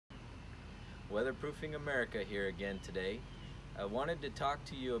Weatherproofing America here again today. I wanted to talk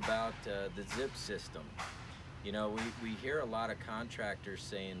to you about the zip system. You know, we hear a lot of contractors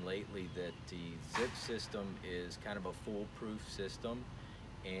saying lately that the zip system is kind of a foolproof system,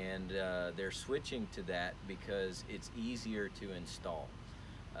 and they're switching to that because it's easier to install.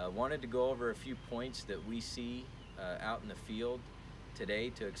 Wanted to go over a few points that we see out in the field today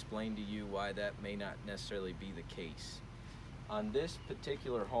to explain to you why that may not necessarily be the case. On this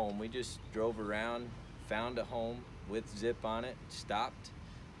particular home, we just drove around, found a home with zip on it, stopped.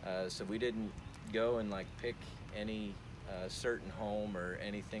 So we didn't go and like pick any certain home or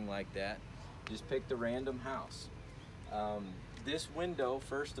anything like that. Just picked a random house. This window,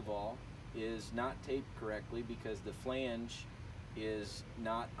 first of all, is not taped correctly because the flange is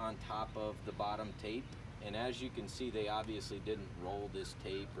not on top of the bottom tape. And as you can see, they obviously didn't roll this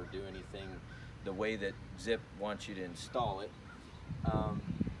tape or do anything the way that Zip wants you to install it.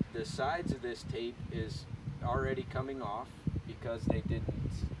 The sides of this tape is already coming off because they didn't,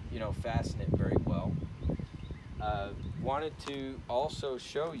 fasten it very well. Wanted to also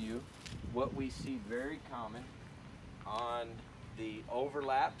show you what we see very common on the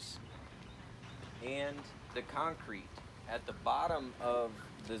overlaps and the concrete. At the bottom of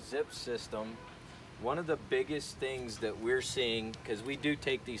the Zip system, one of the biggest things that we're seeing, because we do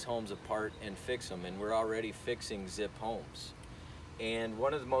take these homes apart and fix them, and we're already fixing Zip homes. And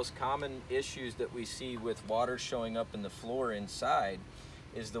one of the most common issues that we see with water showing up in the floor inside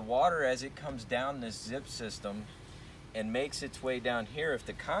is the water, as it comes down this Zip system and makes its way down here, if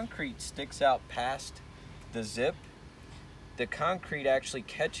the concrete sticks out past the Zip, the concrete actually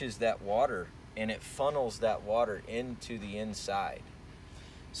catches that water and it funnels that water into the inside.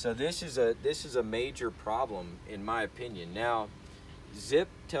 So this is a major problem in my opinion. Now, Zip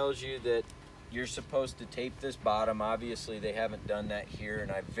tells you that you're supposed to tape this bottom. Obviously they haven't done that here, and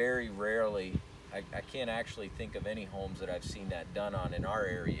I very rarely, I can't actually think of any homes that I've seen that done on in our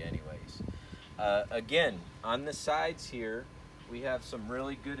area anyways. Again, on the sides here, we have some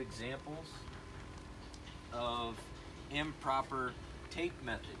really good examples of improper tape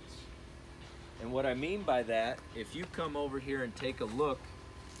methods. And what I mean by that, if you come over here and take a look,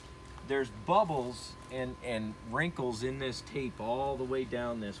 there's bubbles and wrinkles in this tape all the way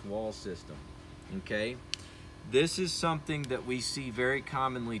down this wall system, okay? This is something that we see very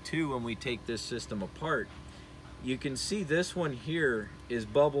commonly too when we take this system apart. You can see this one here is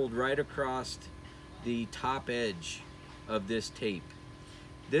bubbled right across the top edge of this tape.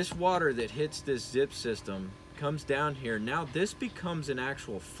 This water that hits this Zip system comes down here. Now this becomes an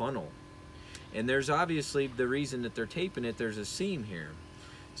actual funnel. And there's obviously the reason that they're taping it, there's a seam here.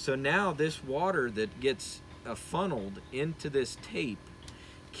 So now this water that gets funneled into this tape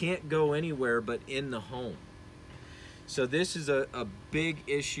can't go anywhere but in the home. So this is a big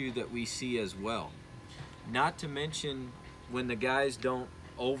issue that we see as well. Not to mention when the guys don't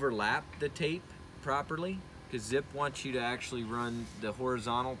overlap the tape properly, because Zip wants you to actually run the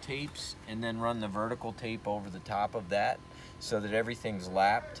horizontal tapes and then run the vertical tape over the top of that so that everything's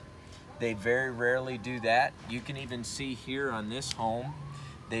lapped. They very rarely do that. You can even see here on this home,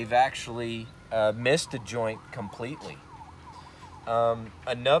 they've actually missed a joint completely.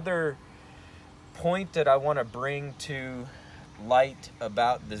 Another point that I want to bring to light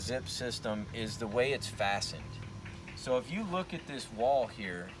about the Zip system is the way it's fastened. So if you look at this wall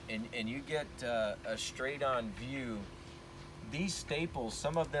here and you get a straight on view, these staples,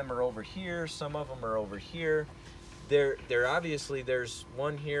 some of them are over here, some of them are over here. They're obviously, there's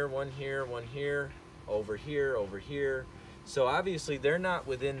one here, one here, one here, over here, over here. So obviously they're not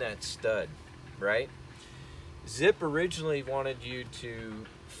within that stud, right? Zip originally wanted you to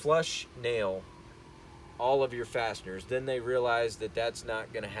flush nail all of your fasteners. Then they realized that that's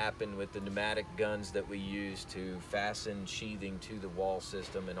not going to happen with the pneumatic guns that we use to fasten sheathing to the wall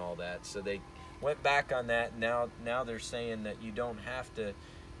system and all that. So they went back on that. Now they're saying that you don't have to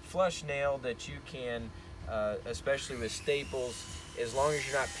flush nail, that you can, especially with staples, as long as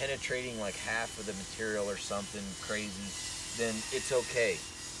you're not penetrating like half of the material or something crazy, then it's okay.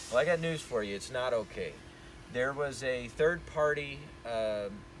 Well, I got news for you, it's not okay. There was a third party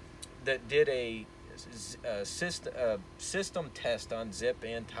that did a system test on Zip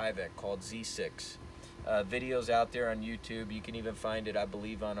and Tyvek called Z6. Videos out there on YouTube. You can even find it, I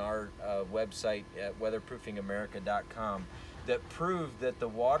believe, on our website at weatherproofingamerica.com, that proved that the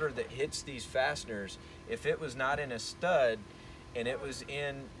water that hits these fasteners, if it was not in a stud and it was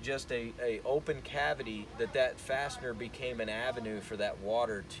in just a open cavity, that fastener became an avenue for that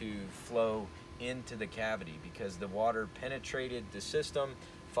water to flow into the cavity, because the water penetrated the system,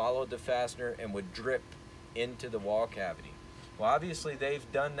 followed the fastener, and would drip into the wall cavity. Well, obviously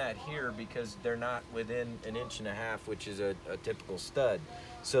they've done that here because they're not within 1.5 inches, which is a typical stud.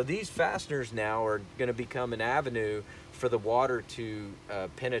 So these fasteners now are going to become an avenue for the water to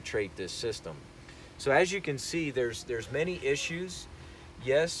penetrate this system. So as you can see, there's many issues.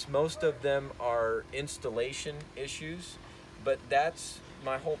 Yes, most of them are installation issues, but that's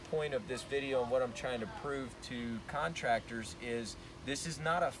my whole point of this video, and what I'm trying to prove to contractors is this is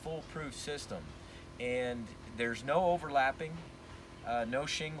not a foolproof system, and there's no overlapping, no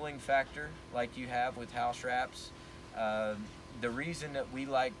shingling factor like you have with house wraps. The reason that we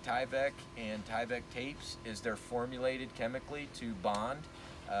like Tyvek and Tyvek tapes is they're formulated chemically to bond,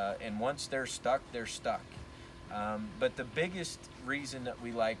 and once they're stuck, they're stuck. But the biggest reason that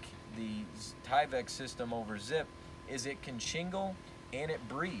we like the Tyvek system over Zip is it can shingle and it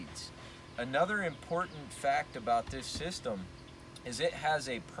breathes. Another important fact about this system is it has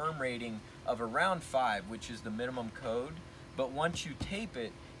a perm rating of around 5, which is the minimum code, but once you tape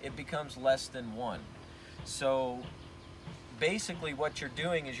it, it becomes less than 1. So basically what you're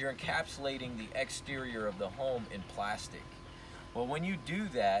doing is you're encapsulating the exterior of the home in plastic. Well, when you do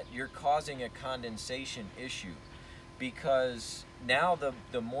that, you're causing a condensation issue, because now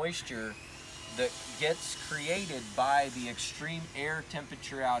the moisture that gets created by the extreme air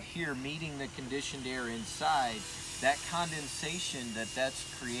temperature out here meeting the conditioned air inside, that condensation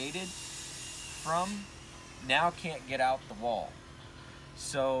that's created from now can't get out the wall.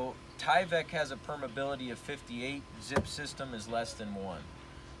 So Tyvek has a permeability of 58, Zip system is less than 1.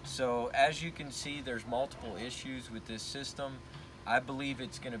 So as you can see, there's multiple issues with this system. I believe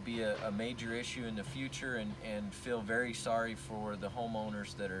it's going to be a major issue in the future, and feel very sorry for the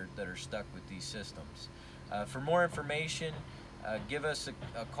homeowners that are stuck with these systems. For more information, give us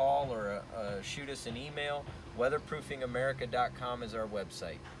a call or shoot us an email. Weatherproofingamerica.com is our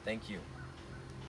website. Thank you.